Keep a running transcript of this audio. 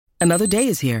Another day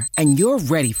is here, and you're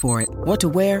ready for it. What to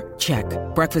wear? Check.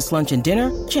 Breakfast, lunch, and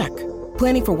dinner? Check.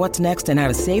 Planning for what's next and how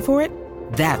to save for it?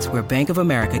 That's where Bank of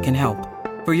America can help.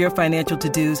 For your financial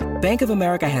to-dos, Bank of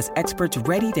America has experts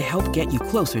ready to help get you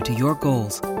closer to your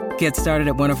goals. Get started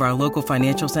at one of our local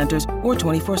financial centers or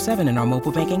 24/7 in our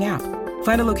mobile banking app.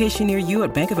 Find a location near you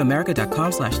at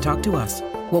bankofamerica.com/talktous.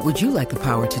 What would you like the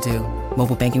power to do?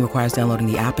 Mobile banking requires downloading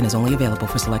the app and is only available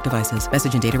for select devices.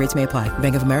 Message and data rates may apply.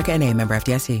 Bank of America N.A., member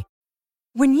FDIC.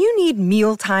 When you need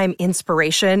mealtime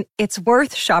inspiration, it's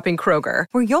worth shopping Kroger,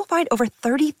 where you'll find over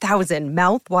 30,000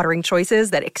 mouth-watering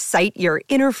choices that excite your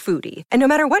inner foodie. And no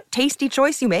matter what tasty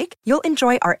choice you make, you'll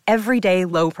enjoy our everyday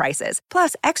low prices,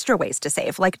 plus extra ways to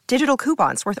save, like digital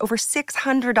coupons worth over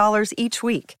 $600 each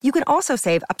week. You can also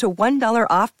save up to $1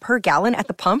 off per gallon at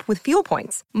the pump with fuel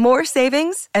points. More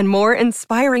savings and more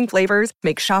inspiring flavors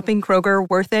make shopping Kroger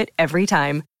worth it every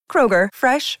time. Kroger,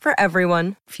 fresh for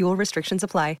everyone. Fuel restrictions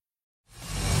apply.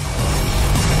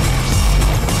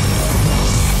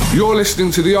 You're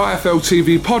listening to the IFL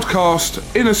TV podcast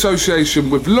in association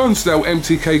with Lonsdale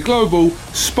MTK Global,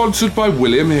 sponsored by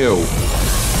William Hill.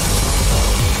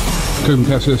 Couldn't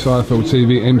catch this IFL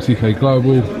TV, MTK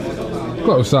Global.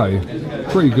 Got to say,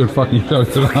 pretty good fucking show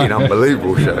tonight. Fucking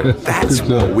unbelievable show. That's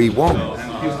what we want.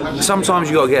 Sometimes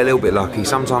you got to get a little bit lucky,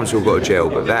 sometimes we've got to gel,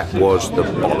 but that was the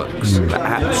bollocks, the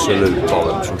absolute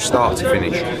bollocks from start to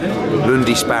finish.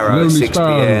 Lundy Sparrow at 6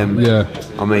 p.m. Yeah.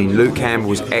 I mean, Luke Campbell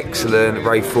was excellent,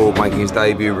 Ray Ford making his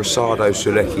debut, Rosado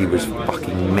Sulecki was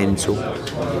fucking mental,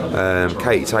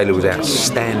 Katie Taylor was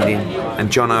outstanding, and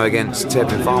Jono against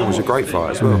Tevin Farmer was a great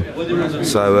fight as well.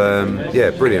 So, yeah,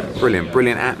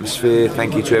 brilliant atmosphere.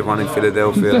 Thank you to everyone in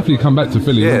Philadelphia. Definitely come back to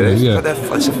Philly. Yeah, it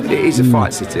is a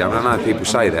fight city. I mean, I know people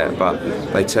say that, but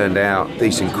they turned out,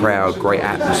 decent crowd, great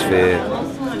atmosphere,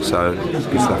 so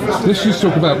good stuff. Let's just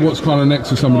talk about what's kind of next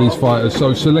for some of these fighters.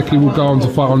 So Sulecki will go on to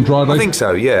fight Andrade? I think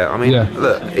so, yeah. I mean,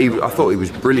 look, I thought he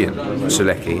was brilliant,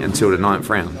 Sulecki, until the 9th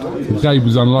round. Gabe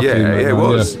was unlucky. Yeah, it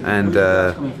was. Yeah. And,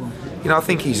 you know, I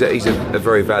think he's a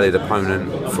very valid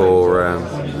opponent for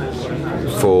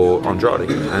Andrade.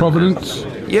 Providence?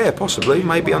 Yeah, possibly,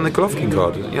 maybe on the Golovkin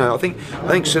card. You know, I think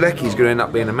Sulecki's going to end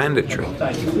up being a mandatory.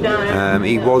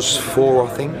 He was 4, I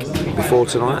think, before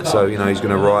tonight, so you know he's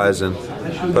going to rise.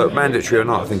 But mandatory or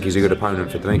not, I think he's a good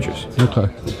opponent for Demetrius. Okay,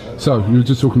 so you were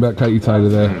just talking about Katie Taylor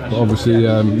there. But obviously,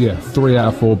 3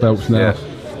 out of 4 belts now.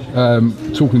 Yeah.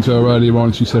 Talking to her earlier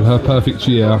on, she said her perfect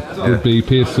year would be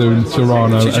Pearson,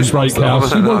 Serrano and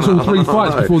Breakhouse. She wants all 3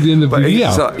 fights before the end of the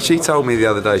year. She told me the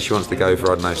other day she wants to go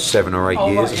for, I don't know, 7 or 8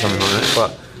 years or something like that.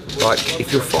 But like,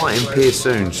 if you're fighting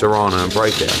Pearson, Serrano and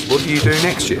Breakhouse, what do you do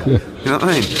next year? Yeah. You know what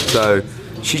I mean? So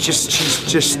she's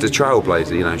just a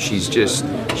trailblazer. You know, she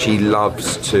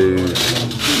loves to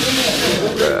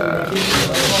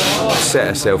set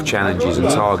herself challenges and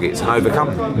targets and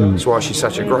overcome them. That's why she's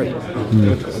such a great.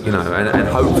 You know, and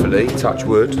hopefully, touch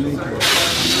wood,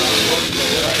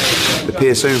 the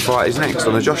Pearson fight is next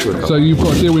on the Joshua card. So you've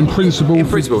got a deal in principle? In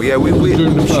principle, yeah.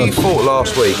 She fought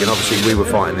last week, and obviously we were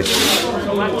fighting this week.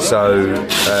 So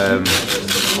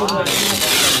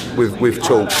we've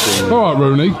talked. And all right,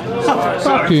 Rooney.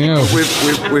 Fucking hell.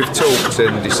 We've talked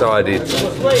and decided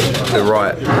the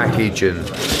right package and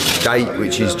date,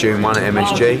 which is June 1 at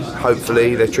MSG.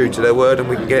 Hopefully they're true to their word and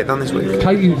we can get it done this week.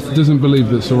 Katie doesn't believe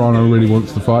that Serrano really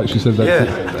wants to fight. She said that.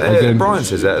 Yeah, Brian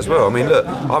says that as well. I mean, look,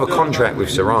 I have a contract with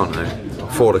Serrano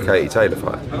for the Katie Taylor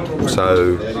fight.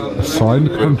 So a signed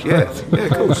contract? Yeah,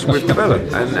 of course, with Cabela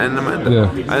and Amanda.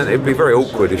 Yeah. And it'd be very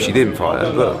awkward if she didn't fight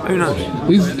her, but who knows?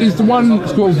 Is the one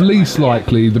sort of least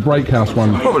likely the Breakhouse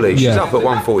one? Probably. She's up at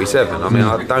 147. I mean,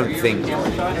 I don't think,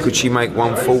 could she make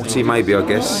 140? Maybe, I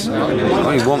guess.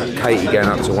 I only want Katie going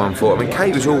up to 140. I mean,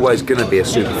 Kate was always going to be a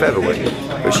super featherweight,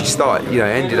 but she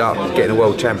ended up getting a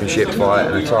world championship fight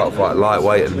and a title fight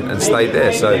lightweight and stayed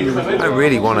there. So I don't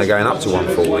really want her going up to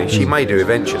 140. She may do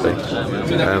eventually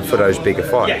for those bigger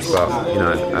fights, but you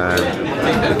know,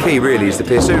 the key really is the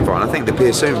Pearson fight. And I think the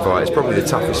Pearson fight is probably the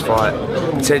toughest fight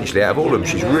potentially out of all of them.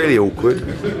 She's really awkward.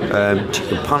 She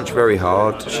can punch very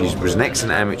hard. She was an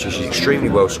excellent amateur. She's extremely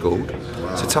well schooled.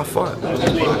 It's a tough fight.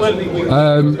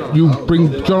 You'll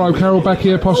bring John O'Carroll back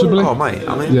here possibly? Oh mate,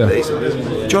 I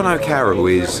mean, John O'Carroll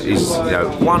is you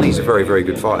know, 1, he's a very, very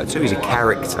good fighter. 2, he's a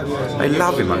character. They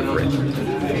love him over it.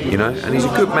 you know, and he's a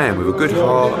good man with a good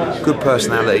heart, good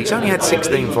personality. He's only had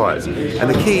 16 fights, and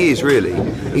the key is really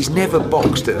he's never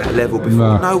boxed at that level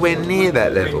before, nowhere near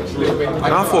that level.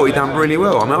 And I thought he'd done really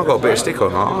well. I mean, I got a bit of stick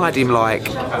on. I had him like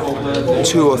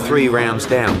 2 or 3 rounds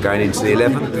down going into the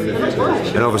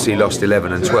 11th, and obviously lost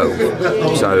 11 and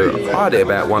 12. So I had it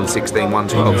about 116,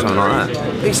 112, something like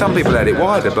that. Some people had it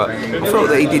wider, but I felt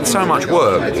that he did so much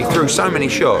work. He threw so many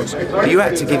shots. You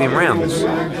had to give him rounds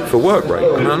for work rate.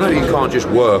 I mean, I know you can't just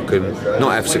work and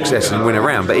not have success and win a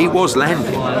round, but he was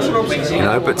landing, you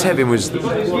know. But Tevin was the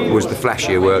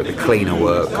flashier work, the cleaner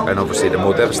work, and obviously the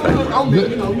more devastating.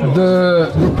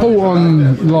 The report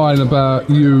online about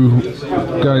you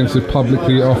going to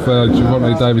publicly offer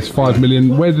Gervonta Davis $5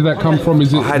 million. Where did that come from?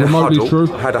 Is it remotely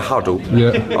true? I had a huddle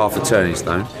after Turning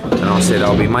Stone, and I said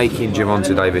I'll be making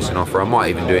Gervonta Davis an offer. I might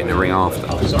even do it in the ring after.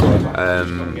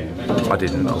 I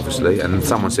didn't, obviously, and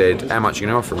someone said, how much are you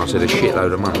going to offer him? I said, a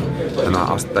shitload of money. And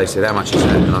they said, how much is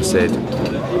that? And I said,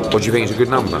 what do you think is a good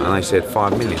number? And they said,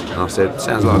 $5 million. And I said,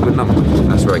 sounds like a good number.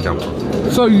 That's where it comes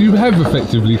from. So you have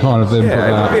effectively kind of then put it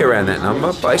that. Could be around that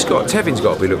number, but Tevin's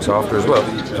got to be looked after as well.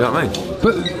 Do you know what I mean?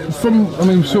 But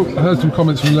heard some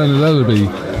comments from Leonard Ellerby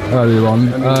earlier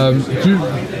on.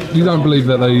 You don't believe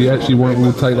that they actually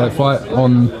will take that fight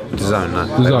on DAZN? No,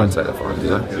 they won't take that fight on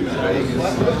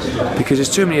DAZN. Because there's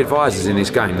too many advisors in this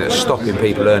game that are stopping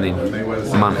people earning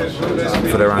money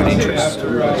for their own interests.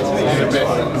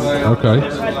 Okay.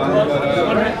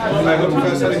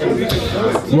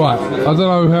 Right, I don't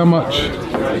know how much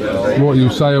what you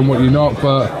say and what you're not,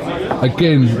 but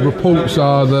again, reports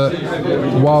are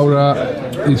that Wilder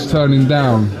is turning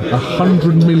down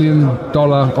 $100 million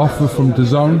offer from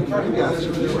DAZN.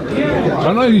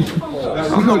 I know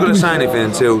I'm not going to say anything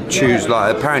until Tuesday.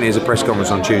 Like, apparently there's a press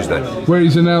conference on Tuesday where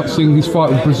he's announcing his fight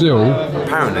with Brazil.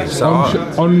 Apparently, so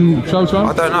on Showtime.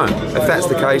 I don't know. If that's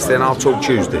the case, then I'll talk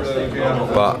Tuesday.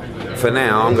 But for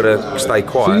now, I'm going to stay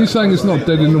quiet. So you're saying it's not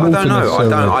dead in the water? I don't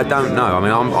know. I don't know. I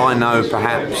mean, I know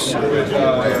perhaps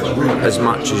as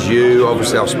much as you.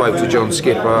 Obviously, I've spoke to John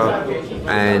Skipper,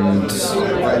 and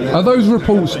are those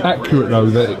reports accurate though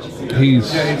that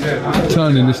he's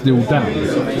turning this deal down?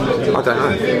 I don't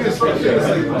know.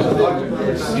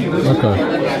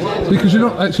 Okay. Because you're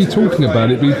not actually talking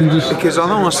about it, but you can just... Because I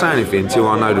don't want to say anything until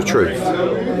I know the truth.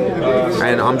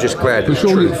 And I'm just glad. But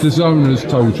surely the DAZN has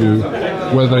told you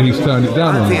whether he's turned it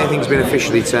down. I don't think anything's been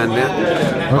officially turned down.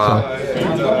 Okay.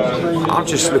 I'm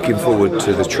just looking forward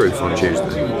to the truth on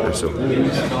Tuesday. That's all.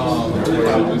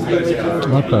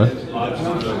 Okay.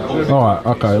 Alright,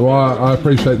 okay. Well, I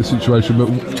appreciate the situation, but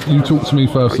you talk to me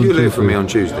first. You'll hear from me on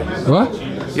Tuesday. What?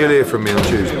 You'll hear from me on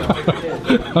Tuesday.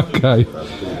 Okay.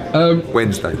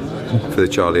 Wednesday for the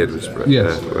Charlie Edwards.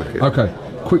 Yes. Okay.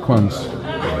 Quick ones.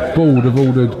 Board have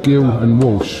ordered Gill and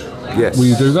Walsh. Yes. Will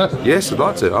you do that? Yes, I'd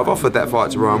like to. I've offered that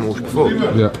fight to Ryan Walsh before.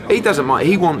 Yeah. He doesn't mind.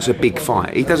 He wants a big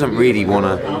fight. He doesn't really want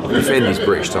to defend his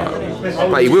British title,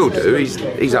 but he will do.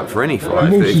 He's up for any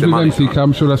fight. Walsh is with MTK.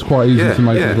 I'm sure that's quite easy to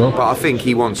make as well. But I think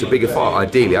he wants a bigger fight.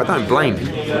 Ideally, I don't blame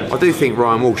him. I do think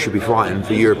Ryan Walsh should be fighting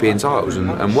for European titles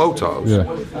and world titles. Yeah.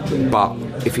 But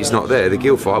if it's not there, the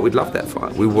Gill fight, we'd love that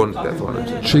fight. We want that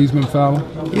fight. Cheeseman Fowler?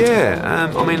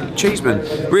 Yeah, I mean, Cheeseman,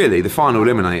 really, the final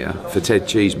eliminator for Ted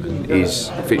Cheeseman is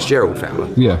Fitzgerald Fowler.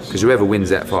 Yes. Because whoever wins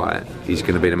that fight is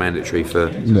going to be the mandatory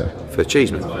for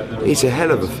Cheeseman. It's a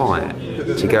hell of a fight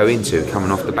to go into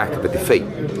coming off the back of a defeat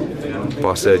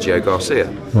by Sergio Garcia.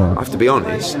 Right. I have to be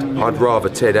honest, I'd rather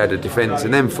Ted had a defence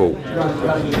and then fought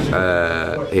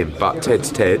him. But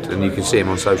Ted's Ted, and you can see him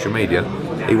on social media,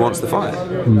 he wants the fight.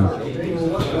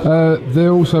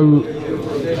 They're also...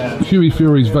 Hughie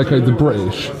Fury's vacated the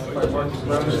British.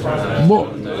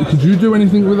 What could you do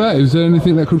anything with that? Is there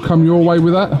anything that could come your way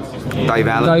with that? Dave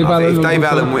Allen.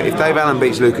 If Dave Allen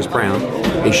beats Lucas Brown,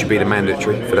 he should be the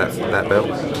mandatory for that belt.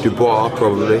 Dubois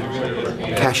probably.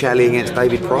 Cash Ali against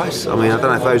David Price. I mean, I don't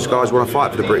know if those guys want to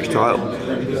fight for the British title.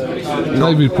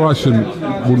 David Price wouldn't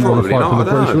want to fight for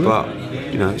the British, but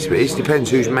you know, it depends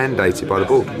who's mandated by the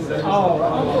board.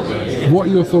 What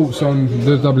are your thoughts on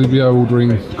the WBO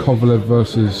ordering Kovalev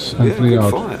versus Anthony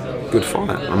Yarde? Good fight.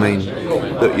 I mean,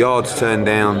 look, Yarde's turned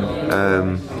down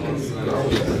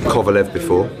Kovalev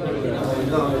before.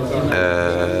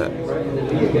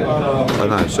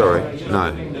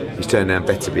 No, he's turned down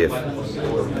Beterbiev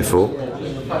before.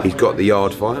 He's got the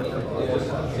Yarde fight.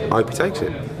 I hope he takes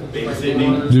it. Do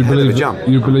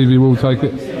you believe he will take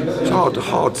it? It's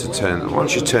hard to turn.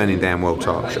 Once you're turning down world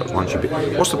title shots,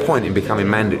 what's the point in becoming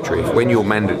mandatory? When you're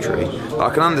mandatory, I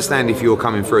can understand if you're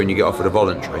coming through and you get offered a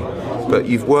voluntary, but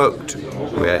you've worked.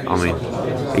 I mean,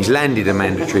 he's landed a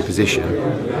mandatory position,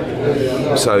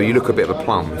 so you look a bit of a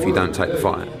plum if you don't take the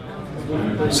fight.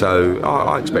 So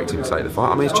I expect him to take the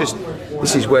fight. I mean,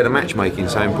 this is where the matchmaking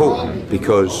is so important,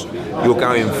 because you're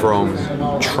going from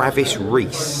Travis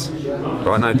Reese,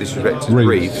 right? No disrespect to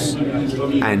Reeves,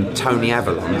 and Tony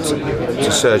Avalon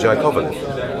to Sergey Kovalev.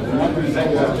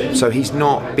 So he's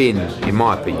not been, in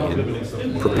my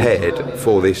opinion, prepared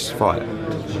for this fight.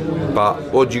 But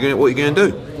what are you going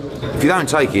to do? If you don't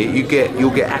take it,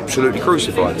 you'll get absolutely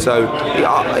crucified. So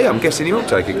yeah, I'm guessing he will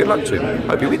take it. Good luck to him.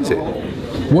 Hope he wins it.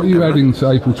 What are you adding to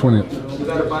April 20th?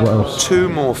 What else? 2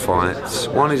 more fights.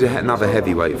 One is another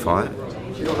heavyweight fight,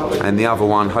 and the other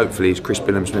one, hopefully, is Chris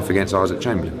Billam-Smith against Isaac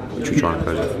Chamberlain, which we're trying to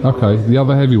close off. Okay, the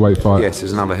other heavyweight fight. Yes,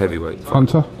 there's another heavyweight fight.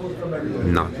 Hunter?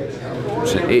 No.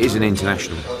 It is an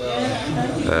international.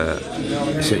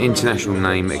 It's an international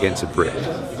name against a Brit.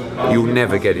 You'll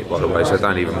never get it, by the way, so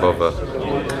don't even bother.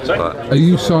 But are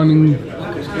you signing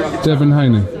Devin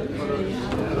Haney?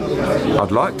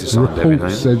 I'd like to sign Devin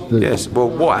Haney. Said that. Yes. Well,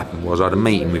 what happened was I had a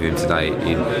meeting with him today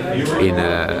in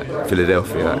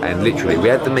Philadelphia, and literally we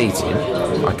had the meeting.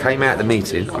 I came out of the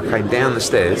meeting. I came down the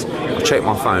stairs. I checked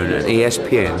my phone, and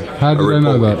ESPN. How did they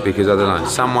know that? Because I don't know.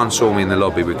 Someone saw me in the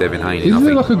lobby with Devin Haney. Isn't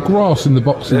there like a grass in the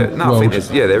boxing no, world? I think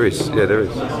there is. Yeah, there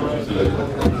is.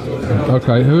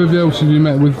 Okay. Who else have you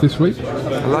met with this week?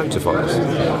 Loads of fighters.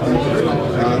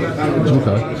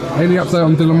 Okay. Any update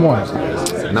on Dylan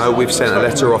Whyte? No, we've sent a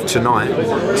letter off tonight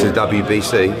to the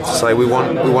WBC to say we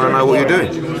want to know what you're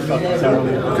doing,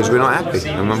 because we're not happy,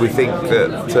 and we think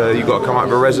that you've got to come up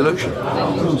with a resolution.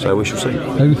 So we shall see.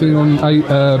 Anything on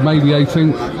May the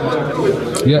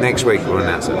 18th? Yeah. Next week we'll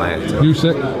announce it, May 18th.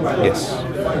 Usyk? Yes.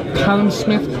 Callum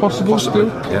Smith possible still?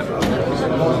 Yeah.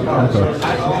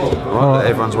 Okay. All right.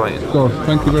 Everyone's waiting. Go on.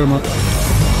 Thank you very much.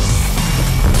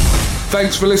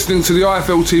 Thanks for listening to the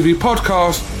IFL TV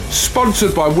podcast,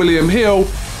 sponsored by William Hill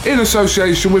in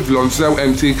association with Lonsdale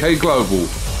MTK Global.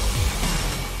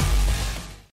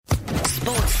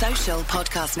 Sports Social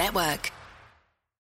Podcast Network.